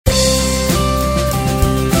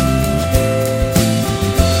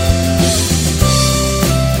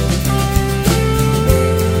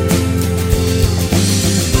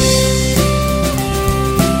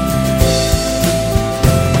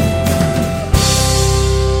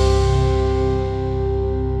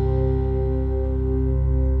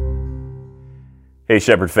Hey,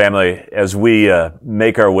 Shepherd family, as we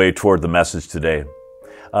make our way toward the message today,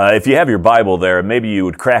 if you have your Bible there, maybe you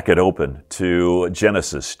would crack it open to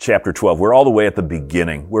Genesis chapter 12. We're all the way at the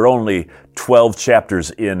beginning. We're only 12 chapters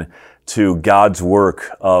in to God's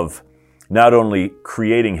work of not only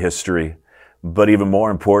creating history, but even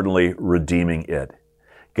more importantly, redeeming it.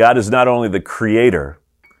 God is not only the creator,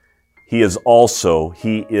 He is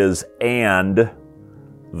and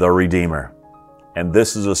the Redeemer. And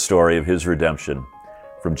this is a story of His redemption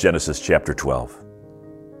from Genesis chapter 12.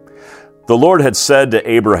 The Lord had said to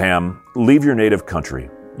Abraham, "Leave your native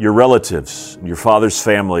country, your relatives, and your father's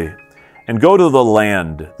family, and go to the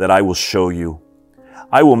land that I will show you.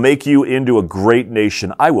 I will make you into a great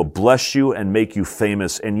nation. I will bless you and make you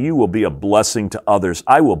famous, and you will be a blessing to others.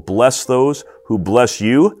 I will bless those who bless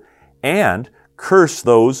you and curse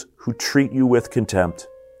those who treat you with contempt.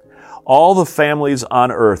 All the families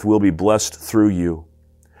on earth will be blessed through you."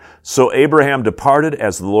 So Abraham departed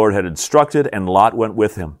as the Lord had instructed, and Lot went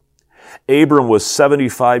with him. Abram was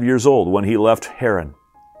 75 years old when he left Haran.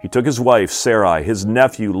 He took his wife Sarai, his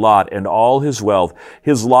nephew Lot, and all his wealth,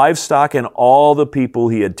 his livestock, and all the people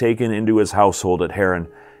he had taken into his household at Haran,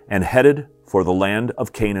 and headed for the land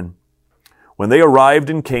of Canaan. When they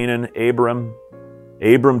arrived in Canaan,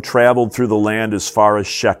 Abram traveled through the land as far as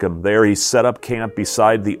Shechem. There he set up camp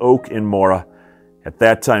beside the oak in Moreh. At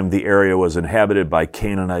that time, the area was inhabited by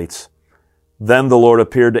Canaanites. Then the Lord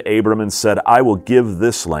appeared to Abram and said, I will give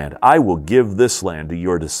this land to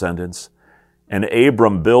your descendants. And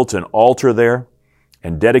Abram built an altar there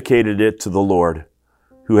and dedicated it to the Lord,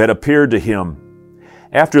 who had appeared to him.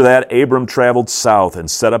 After that, Abram traveled south and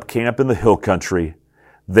set up camp in the hill country.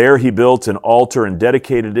 There he built an altar and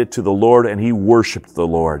dedicated it to the Lord, and he worshiped the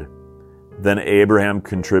Lord. Then Abraham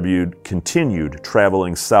continued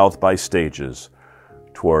traveling south by stages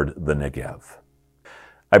toward the Negev.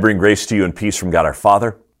 I bring grace to you and peace from God our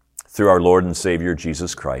Father, through our Lord and Savior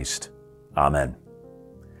Jesus Christ. Amen.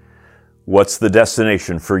 What's the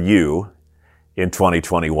destination for you in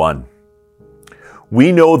 2021?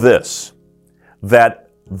 We know this, that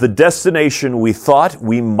the destination we thought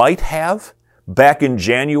we might have back in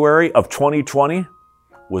January of 2020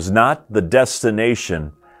 was not the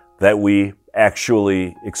destination that we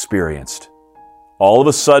actually experienced. All of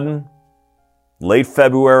a sudden, late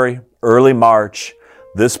February, early March,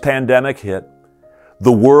 this pandemic hit.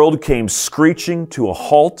 The world came screeching to a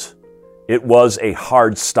halt. It was a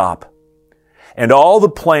hard stop. And all the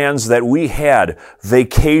plans that we had,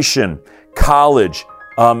 vacation, college,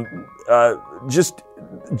 just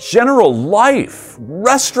general life,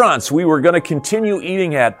 restaurants we were going to continue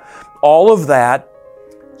eating at, all of that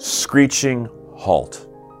screeching halt.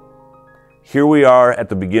 Here we are at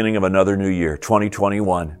the beginning of another new year,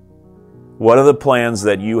 2021. What are the plans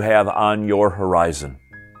that you have on your horizon?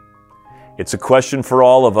 It's a question for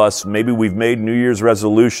all of us. Maybe we've made New Year's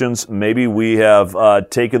resolutions. Maybe we have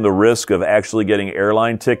taken the risk of actually getting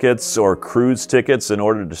airline tickets or cruise tickets in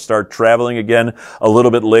order to start traveling again a little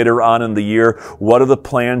bit later on in the year. What are the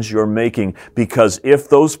plans you're making? Because if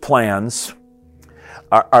those plans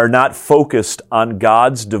are not focused on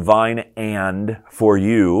God's divine and for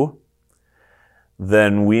you,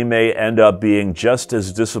 then we may end up being just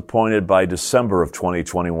as disappointed by December of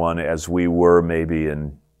 2021 as we were maybe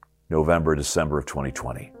in November, December of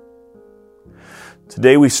 2020.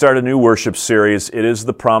 Today we start a new worship series. It is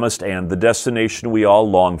the promised and the destination we all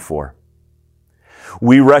long for.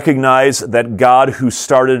 We recognize that God, who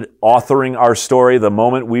started authoring our story the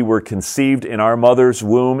moment we were conceived in our mother's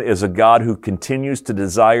womb, is a God who continues to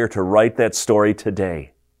desire to write that story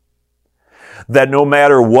today. That no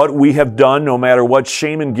matter what we have done, no matter what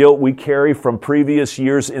shame and guilt we carry from previous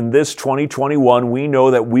years in this 2021, we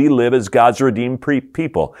know that we live as God's redeemed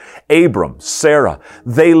people. Abram, Sarah,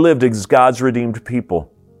 they lived as God's redeemed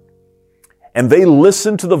people. And they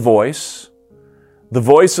listened to the voice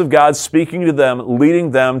of God speaking to them,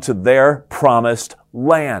 leading them to their promised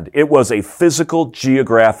land. It was a physical,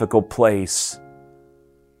 geographical place.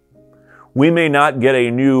 We may not get a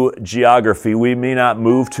new geography, we may not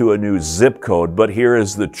move to a new zip code, but here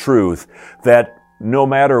is the truth, that no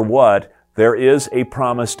matter what, there is a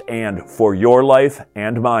promised and for your life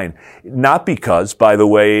and mine. Not because, by the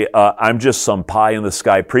way, I'm just some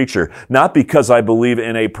pie-in-the-sky preacher. Not because I believe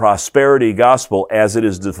in a prosperity gospel as it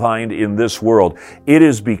is defined in this world.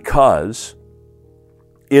 It's because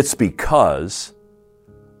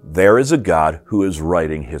there is a God who is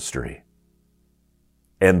writing history.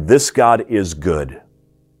 And this God is good.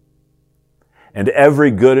 And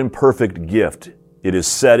every good and perfect gift, it is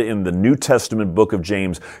said in the New Testament book of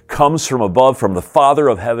James, comes from above, from the Father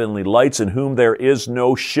of heavenly lights, in whom there is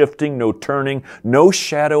no shifting, no turning, no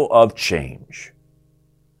shadow of change.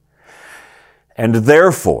 And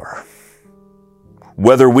therefore,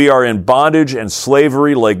 whether we are in bondage and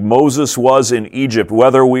slavery like Moses was in Egypt,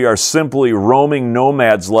 whether we are simply roaming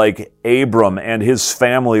nomads like Abram and his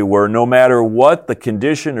family were, no matter what the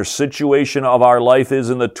condition or situation of our life is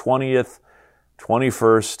in the 20th,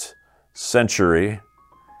 21st century,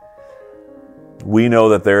 we know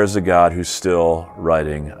that there is a God who's still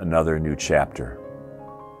writing another new chapter.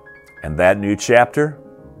 And that new chapter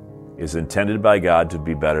is intended by God to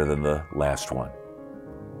be better than the last one.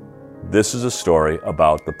 This is a story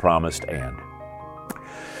about the promised and.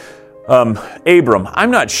 Abram, I'm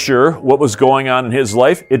not sure what was going on in his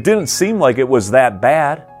life. It didn't seem like it was that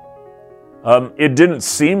bad. It didn't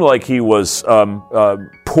seem like he was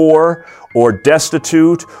poor or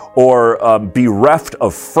destitute or bereft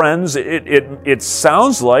of friends. It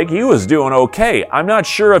sounds like he was doing okay. I'm not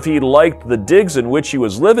sure if he liked the digs in which he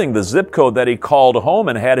was living, the zip code that he called home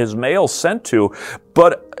and had his mail sent to,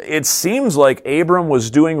 but it seems like Abram was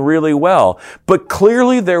doing really well. But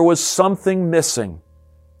clearly there was something missing.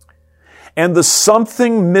 And the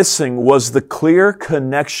something missing was the clear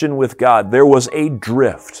connection with God. There was a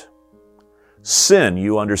drift. Sin,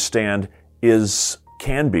 you understand,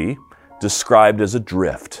 can be described as a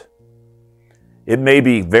drift. It may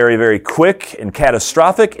be very, very quick and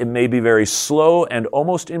catastrophic. It may be very slow and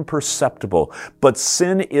almost imperceptible. But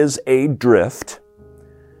sin is a drift.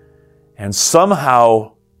 And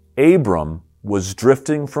somehow Abram was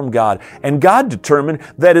drifting from God. And God determined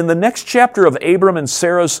that in the next chapter of Abram and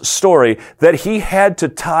Sarah's story, that he had to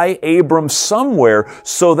tie Abram somewhere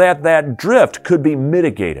so that that drift could be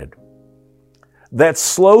mitigated. That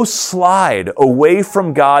slow slide away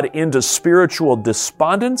from God into spiritual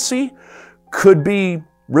despondency could be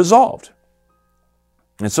resolved.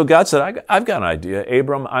 And so God said, I've got an idea.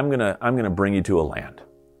 Abram, I'm gonna bring you to a land.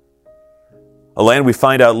 A land we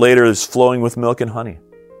find out later is flowing with milk and honey.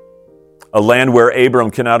 A land where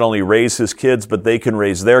Abram can not only raise his kids, but they can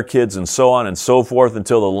raise their kids and so on and so forth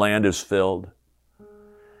until the land is filled.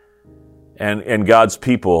 And God's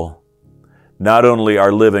people not only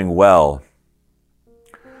are living well,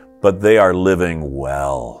 but they are living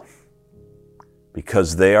well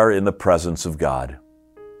because they are in the presence of God.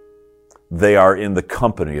 They are in the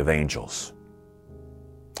company of angels.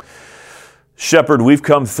 Shepherd, we've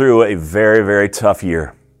come through a very, very tough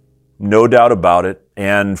year. No doubt about it.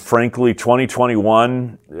 And frankly,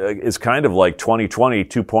 2021 is kind of like 2020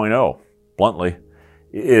 2.0, bluntly.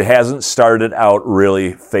 It hasn't started out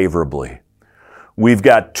really favorably. We've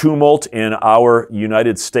got tumult in our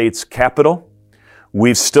United States Capitol.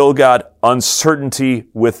 We've still got uncertainty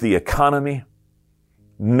with the economy.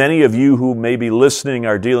 Many of you who may be listening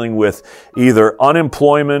are dealing with either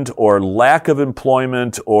unemployment or lack of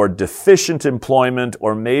employment or deficient employment,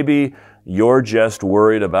 or maybe you're just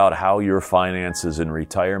worried about how your finances in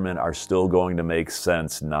retirement are still going to make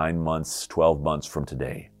sense 9 months, 12 months from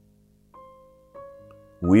today.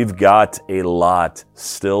 We've got a lot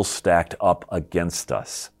still stacked up against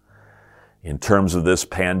us in terms of this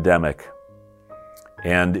pandemic.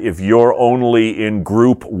 And if you're only in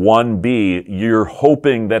group 1B, you're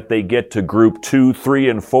hoping that they get to group 2, 3,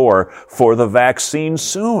 and 4 for the vaccine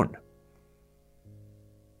soon.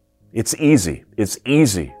 It's easy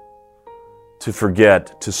to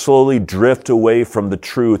forget, to slowly drift away from the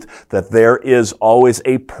truth that there is always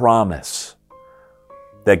a promise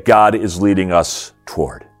that God is leading us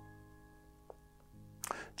toward.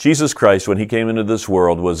 Jesus Christ, when he came into this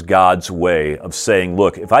world, was God's way of saying,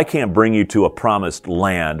 look, if I can't bring you to a promised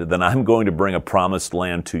land, then I'm going to bring a promised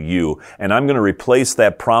land to you. And I'm going to replace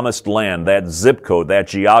that promised land, that zip code, that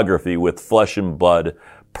geography with flesh and blood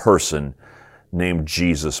person named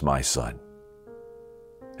Jesus, my son.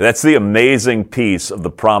 That's the amazing piece of the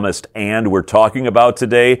promised and we're talking about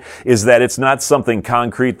today, is that it's not something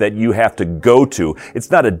concrete that you have to go to. It's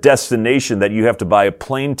not a destination that you have to buy a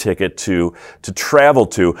plane ticket to travel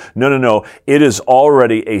to. No. It is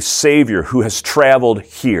already a Savior who has traveled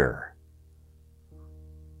here,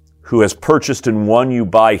 who has purchased and won you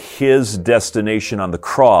by his destination on the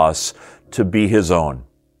cross to be his own.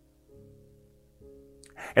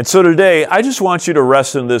 And so today, I just want you to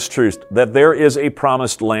rest in this truth that there is a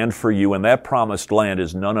promised land for you, and that promised land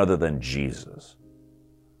is none other than Jesus.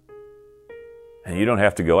 And you don't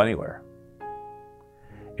have to go anywhere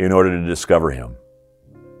in order to discover him.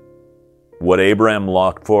 What Abraham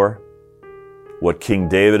longed for, what King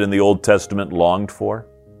David in the Old Testament longed for,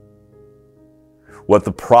 what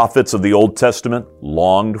the prophets of the Old Testament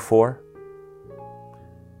longed for,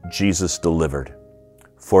 Jesus delivered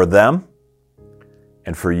for them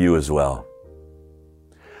and for you as well.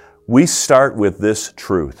 We start with this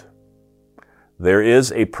truth, There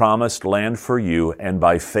is a promised land for you, and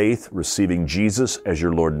by faith, receiving Jesus as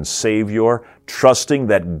your Lord and Savior, trusting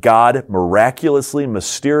that God miraculously,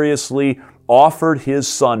 mysteriously offered His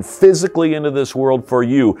Son physically into this world for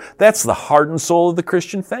you. That's the heart and soul of the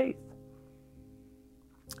Christian faith.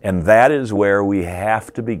 And that is where we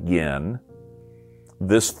have to begin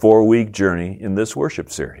this 4-week journey in this worship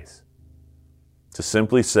series. To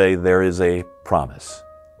simply say there is a promise.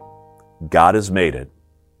 God has made it,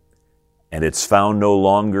 and it's found no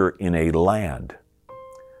longer in a land,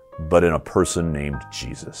 but in a person named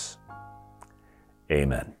Jesus.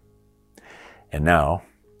 Amen. And now,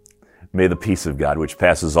 may the peace of God, which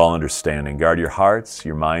passes all understanding, guard your hearts,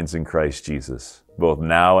 your minds in Christ Jesus, both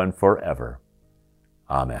now and forever.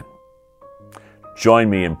 Amen. Join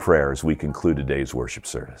me in prayer as we conclude today's worship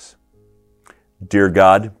service. Dear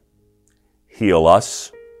God, heal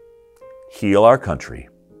us, heal our country,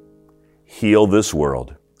 heal this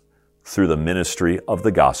world through the ministry of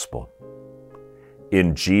the gospel.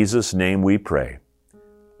 In Jesus' name we pray.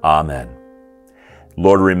 Amen.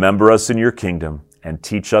 Lord, remember us in your kingdom and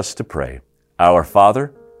teach us to pray. Our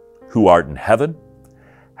Father, who art in heaven,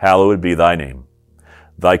 hallowed be thy name.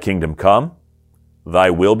 Thy kingdom come, thy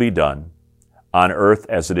will be done, on earth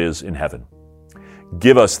as it is in heaven.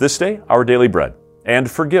 Give us this day our daily bread, and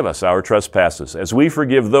forgive us our trespasses, as we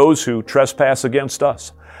forgive those who trespass against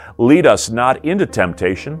us. Lead us not into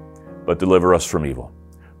temptation, but deliver us from evil.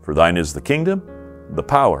 For thine is the kingdom, the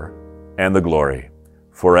power, and the glory,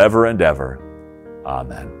 forever and ever.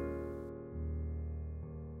 Amen.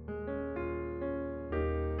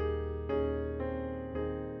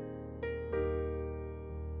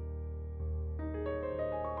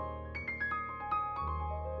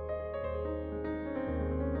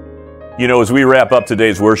 You know, as we wrap up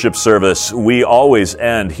today's worship service, we always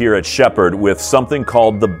end here at Shepherd with something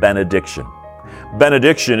called the benediction.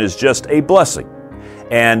 Benediction is just a blessing,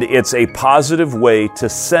 and it's a positive way to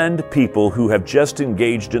send people who have just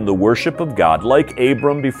engaged in the worship of God, like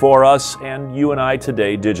Abram before us and you and I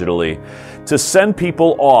today digitally, to send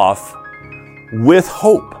people off with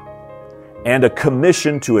hope and a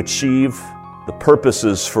commission to achieve the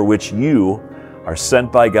purposes for which you are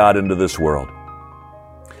sent by God into this world.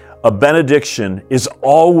 A benediction is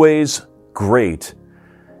always great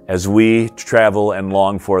as we travel and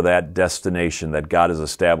long for that destination that God has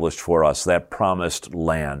established for us, that promised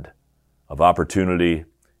land of opportunity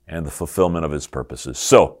and the fulfillment of His purposes.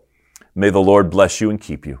 So, may the Lord bless you and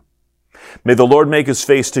keep you. May the Lord make His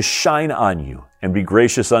face to shine on you and be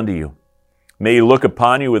gracious unto you. May He look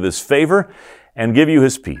upon you with His favor and give you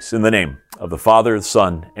His peace. In the name of the Father, the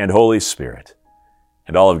Son, and Holy Spirit.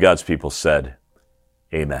 And all of God's people said,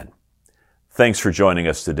 Amen. Thanks for joining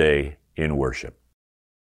us today in worship.